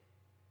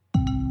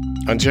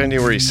On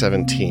January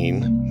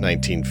 17,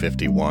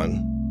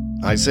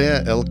 1951,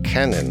 Isaiah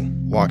Elkanan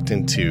walked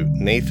into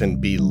Nathan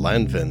B.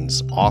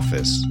 Lenvin's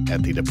office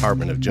at the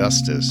Department of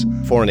Justice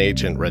Foreign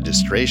Agent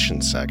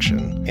Registration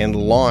Section and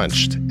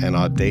launched an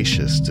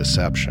audacious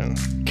deception.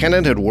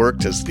 Kennan had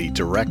worked as the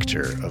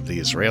director of the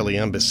Israeli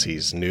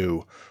Embassy's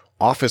new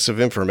Office of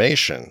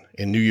Information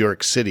in New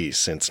York City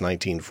since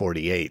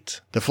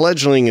 1948. The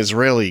fledgling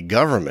Israeli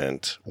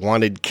government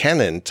wanted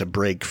Kennan to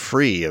break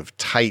free of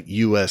tight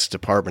U.S.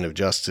 Department of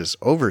Justice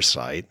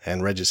oversight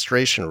and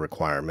registration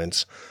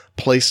requirements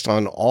placed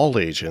on all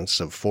agents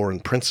of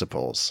foreign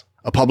principals.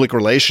 A public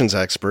relations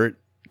expert,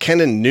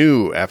 Kennan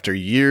knew after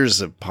years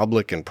of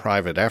public and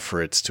private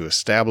efforts to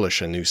establish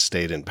a new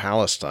state in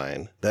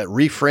Palestine that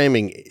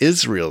reframing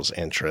Israel's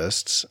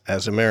interests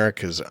as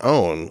America's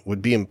own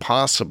would be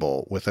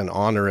impossible with an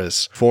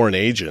onerous foreign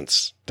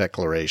agents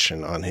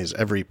declaration on his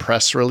every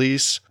press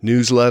release,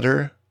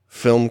 newsletter,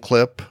 film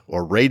clip,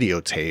 or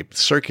radio tape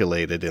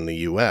circulated in the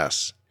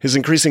U.S. His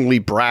increasingly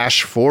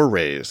brash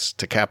forays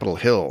to Capitol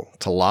Hill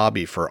to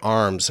lobby for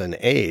arms and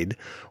aid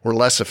were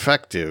less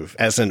effective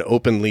as an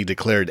openly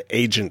declared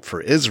agent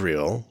for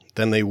Israel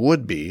than they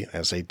would be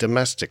as a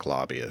domestic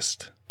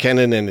lobbyist.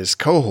 Kennan and his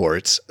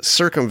cohorts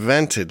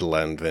circumvented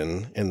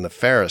Lenvin in the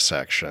FARA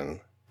section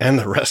and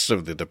the rest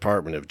of the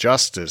Department of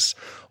Justice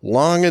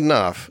long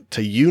enough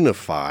to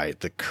unify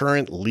the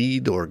current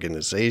lead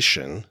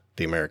organization,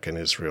 the American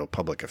Israel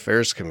Public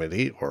Affairs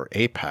Committee, or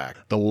AIPAC,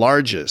 the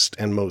largest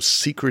and most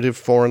secretive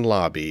foreign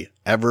lobby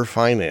ever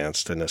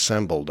financed and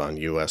assembled on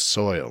U.S.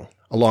 soil.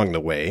 Along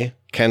the way,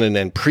 Kennan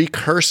and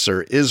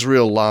precursor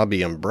Israel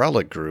Lobby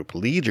Umbrella Group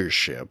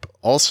leadership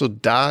also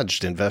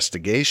dodged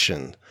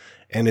investigation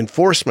and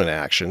enforcement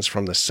actions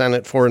from the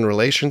Senate Foreign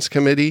Relations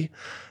Committee,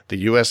 the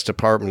U.S.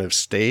 Department of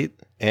State,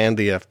 and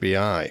the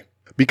FBI.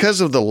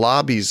 Because of the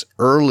lobby's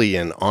early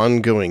and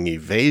ongoing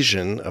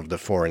evasion of the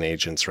Foreign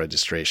Agents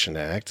Registration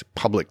Act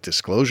public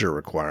disclosure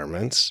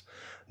requirements,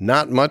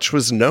 not much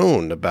was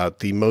known about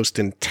the most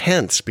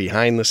intense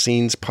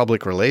behind-the-scenes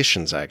public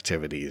relations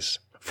activities.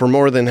 For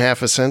more than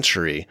half a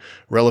century,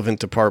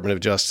 relevant Department of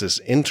Justice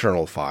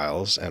internal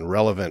files and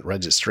relevant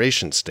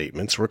registration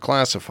statements were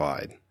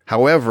classified.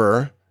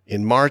 However,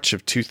 in March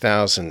of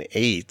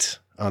 2008,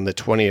 on the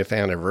 20th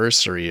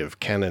anniversary of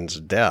Kennan's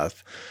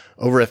death,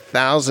 over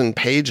 1,000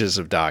 pages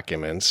of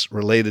documents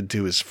related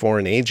to his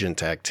foreign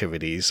agent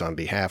activities on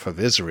behalf of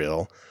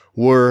Israel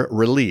were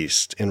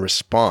released in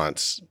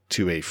response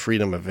to a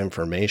Freedom of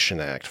Information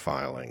Act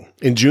filing.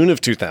 In June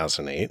of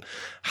 2008,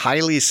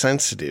 highly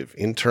sensitive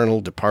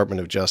internal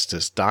Department of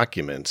Justice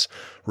documents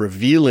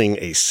revealing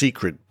a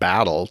secret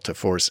battle to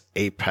force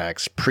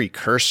AIPAC's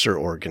precursor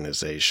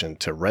organization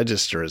to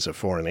register as a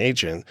foreign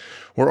agent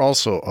were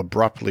also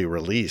abruptly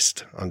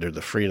released under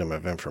the Freedom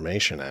of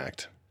Information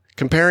Act.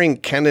 Comparing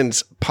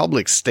Kennan's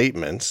public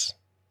statements,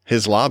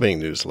 his lobbying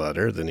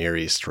newsletter, the Near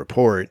East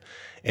Report,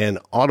 and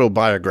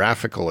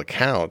autobiographical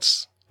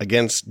accounts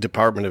against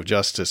Department of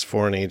Justice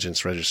Foreign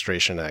Agents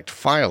Registration Act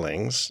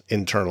filings,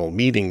 internal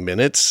meeting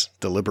minutes,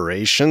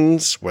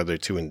 deliberations, whether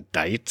to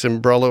indict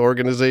umbrella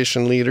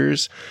organization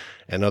leaders,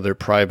 and other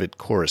private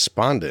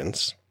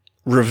correspondence,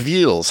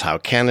 reveals how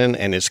Kennan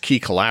and his key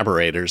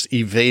collaborators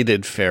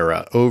evaded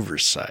FARA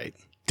oversight.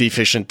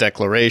 Deficient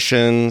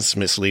declarations,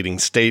 misleading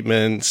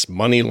statements,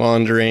 money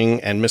laundering,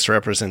 and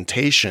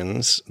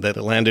misrepresentations that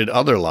landed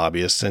other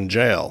lobbyists in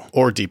jail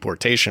or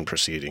deportation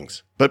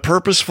proceedings. But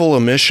purposeful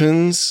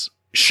omissions,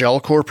 shell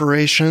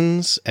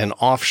corporations, and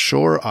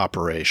offshore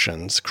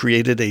operations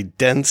created a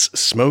dense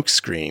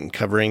smokescreen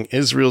covering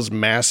Israel's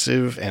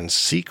massive and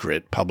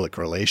secret public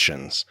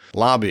relations,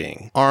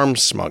 lobbying,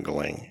 arms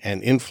smuggling,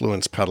 and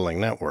influence peddling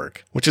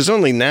network, which is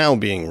only now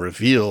being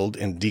revealed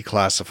in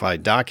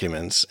declassified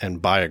documents and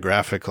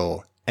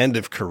biographical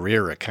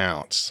end-of-career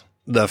accounts.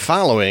 The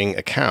following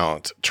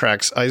account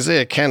tracks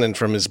Isaiah Kennan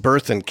from his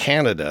birth in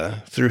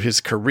Canada through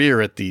his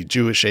career at the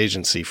Jewish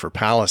Agency for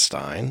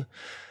Palestine,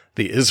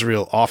 the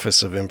Israel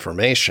Office of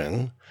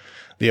Information,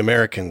 the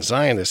American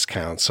Zionist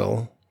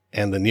Council,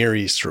 and the Near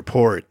East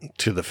Report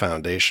to the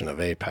foundation of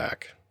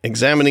AIPAC.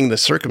 Examining the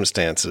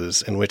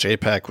circumstances in which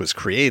AIPAC was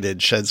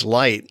created sheds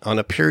light on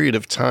a period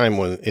of time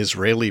when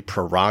Israeli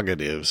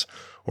prerogatives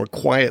were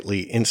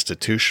quietly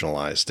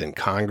institutionalized in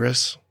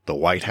Congress, the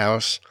White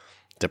House,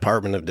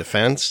 Department of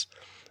Defense,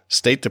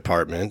 State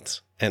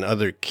Department, and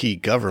other key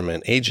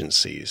government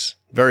agencies,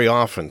 very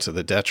often to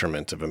the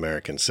detriment of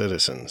American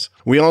citizens.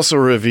 We also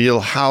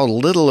reveal how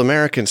little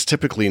Americans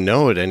typically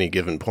know at any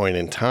given point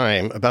in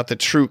time about the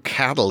true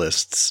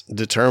catalysts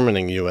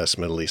determining U.S.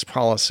 Middle East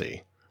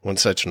policy, when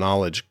such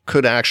knowledge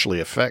could actually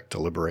affect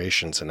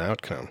deliberations and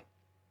outcome.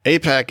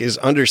 AIPAC is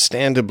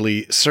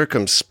understandably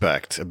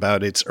circumspect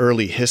about its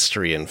early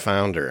history and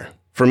founder.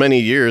 For many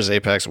years,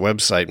 AIPAC's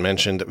website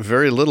mentioned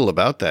very little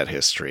about that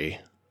history,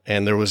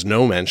 and there was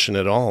no mention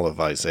at all of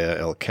Isaiah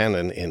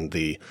Elkanan in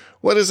the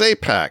 "What is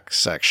AIPAC?"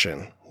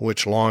 section,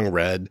 which long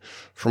read,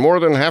 "For more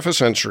than half a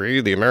century,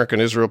 the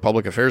American Israel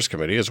Public Affairs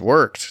Committee has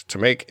worked to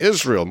make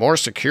Israel more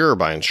secure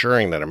by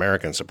ensuring that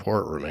American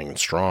support remains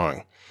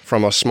strong.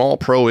 From a small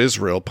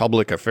pro-Israel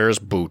public affairs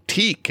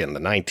boutique in the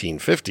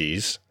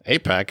 1950s,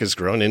 AIPAC has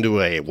grown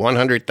into a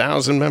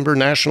 100,000-member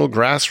national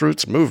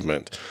grassroots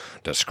movement,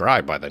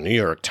 described by the New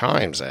York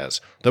Times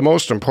as the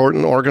most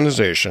important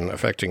organization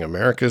affecting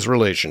America's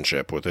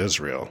relationship with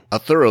Israel. A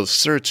thorough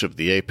search of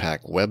the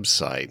AIPAC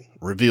website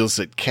reveals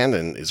that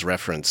Kennan is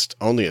referenced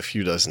only a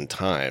few dozen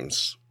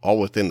times, all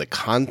within the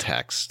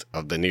context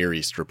of the Near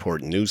East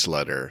Report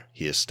newsletter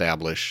he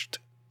established,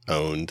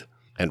 owned,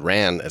 and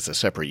ran as a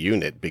separate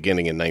unit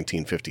beginning in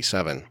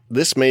 1957.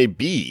 This may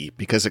be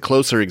because a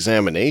closer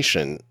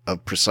examination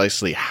of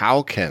precisely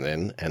how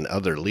Kennan and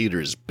other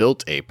leaders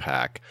built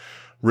AIPAC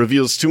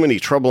reveals too many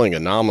troubling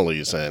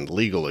anomalies and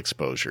legal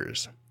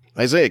exposures.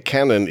 Isaiah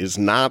Kennan is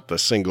not the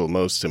single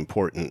most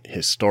important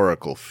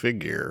historical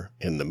figure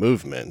in the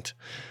movement.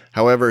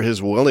 However,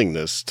 his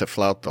willingness to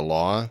flout the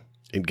law,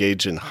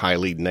 engage in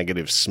highly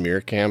negative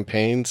smear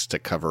campaigns to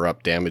cover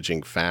up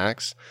damaging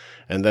facts,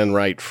 and then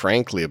write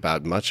frankly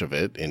about much of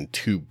it in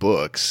 2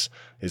 books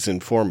is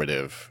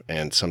informative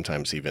and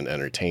sometimes even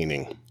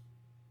entertaining.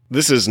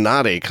 This is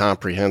not a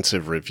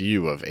comprehensive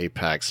review of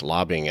AIPAC's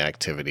lobbying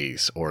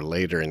activities or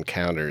later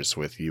encounters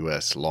with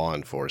U.S. law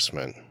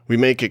enforcement. We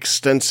make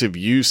extensive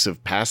use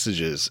of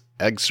passages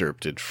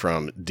excerpted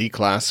from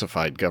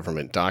declassified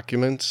government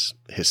documents,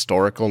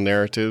 historical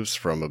narratives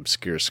from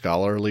obscure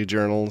scholarly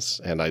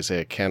journals, and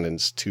Isaiah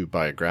Kennan's 2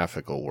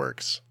 biographical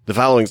works. The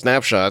following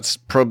snapshots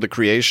probe the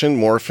creation,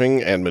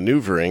 morphing, and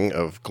maneuvering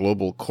of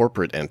global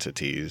corporate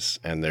entities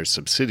and their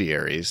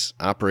subsidiaries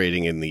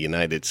operating in the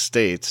United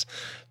States,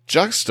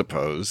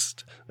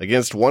 juxtaposed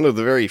against one of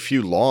the very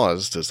few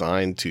laws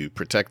designed to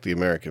protect the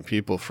American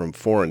people from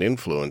foreign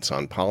influence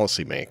on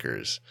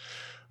policymakers,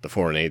 the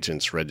Foreign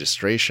Agents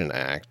Registration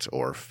Act,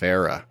 or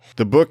FARA.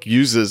 The book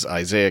uses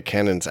Isaiah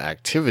Kennan's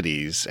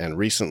activities and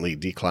recently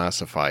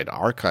declassified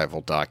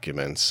archival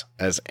documents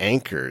as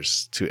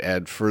anchors to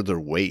add further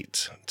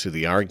weight to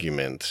the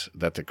argument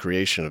that the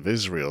creation of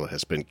Israel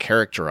has been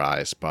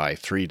characterized by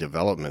 3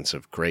 developments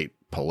of great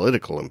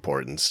political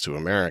importance to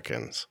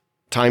Americans.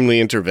 Timely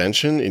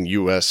intervention in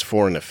U.S.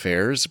 foreign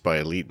affairs by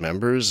elite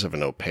members of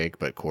an opaque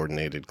but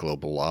coordinated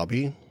global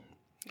lobby.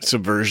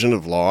 Subversion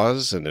of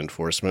laws and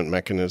enforcement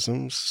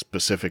mechanisms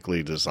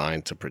specifically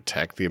designed to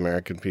protect the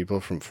American people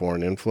from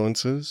foreign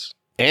influences.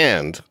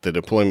 And the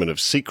deployment of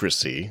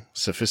secrecy,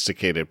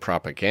 sophisticated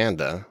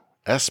propaganda,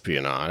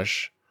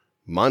 espionage,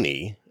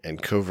 money,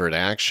 and covert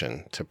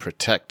action to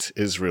protect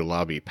Israel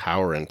lobby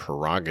power and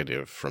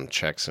prerogative from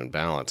checks and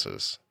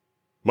balances.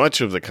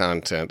 Much of the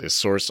content is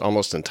sourced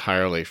almost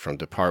entirely from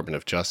Department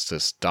of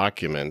Justice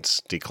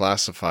documents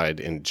declassified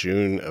in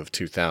June of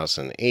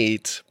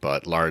 2008,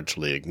 but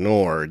largely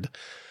ignored,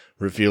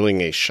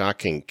 revealing a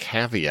shocking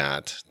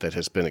caveat that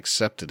has been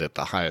accepted at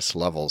the highest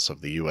levels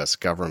of the U.S.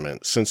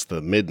 government since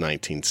the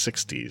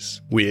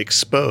mid-1960s. We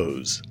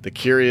expose the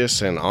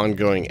curious and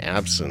ongoing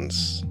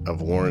absence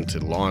of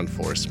warranted law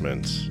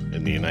enforcement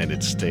in the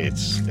United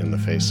States in the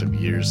face of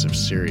years of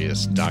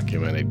serious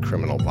documented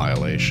criminal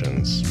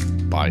violations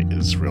by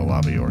Israel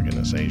lobby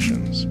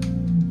organizations.